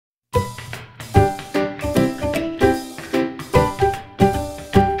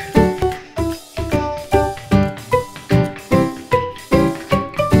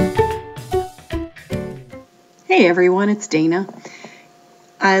Hey everyone, it's Dana.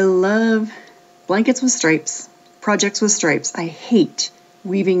 I love blankets with stripes, projects with stripes. I hate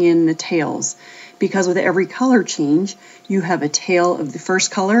weaving in the tails because with every color change, you have a tail of the first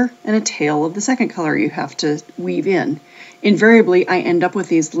color and a tail of the second color you have to weave in. Invariably, I end up with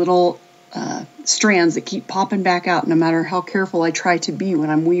these little strands that keep popping back out no matter how careful I try to be when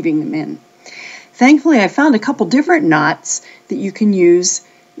I'm weaving them in. Thankfully, I found a couple different knots that you can use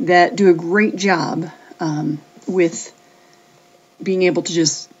that do a great job with being able to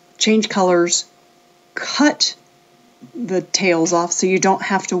just change colors, cut the tails off so you don't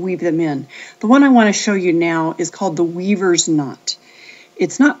have to weave them in. The one I want to show you now is called the weaver's knot.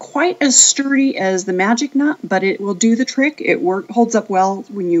 It's not quite as sturdy as the magic knot, but it will do the trick. It holds up well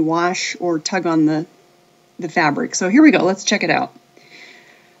when you wash or tug on the fabric. So here we go. Let's check it out.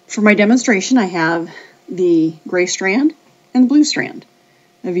 For my demonstration, I have the gray strand and the blue strand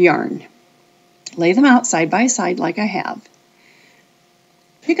of yarn. Lay them out side by side like I have.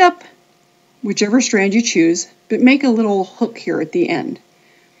 Pick up whichever strand you choose, but make a little hook here at the end.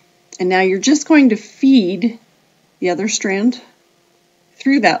 And now you're just going to feed the other strand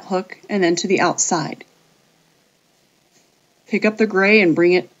through that hook and then to the outside. Pick up the gray and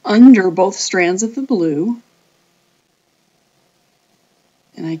bring it under both strands of the blue.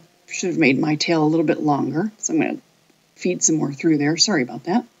 And I should have made my tail a little bit longer, so I'm going to feed some more through there. Sorry about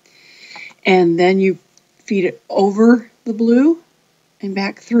that. And then you feed it over the blue and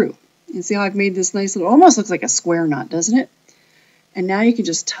back through. And see how I've made this nice little, almost looks like a square knot, doesn't it? And now you can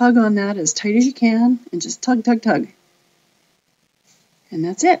just tug on that as tight as you can and just tug, tug, tug. And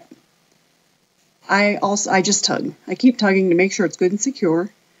that's it. I just tug. I keep tugging to make sure it's good and secure.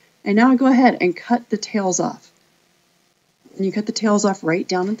 And now I go ahead and cut the tails off. And you cut the tails off right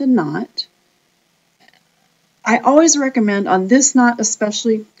down at the knot. I always recommend on this knot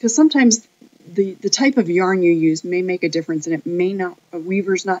especially, because sometimes the type of yarn you use may make a difference, and it may not, a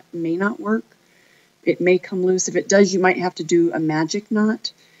weaver's knot may not work. It may come loose. If it does, you might have to do a magic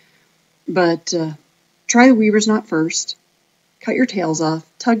knot. But try the weaver's knot first. Cut your tails off.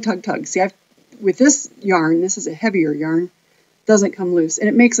 Tug, tug, tug. See, with this yarn, this is a heavier yarn, doesn't come loose. And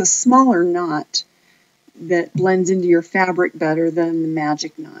it makes a smaller knot that blends into your fabric better than the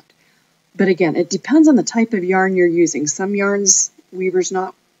magic knot. But again, it depends on the type of yarn you're using. Some yarns, weaver's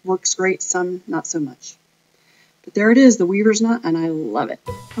knot works great, some not so much. But there it is, the weaver's knot, and I love it.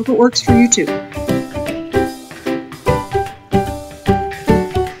 Hope it works for you too.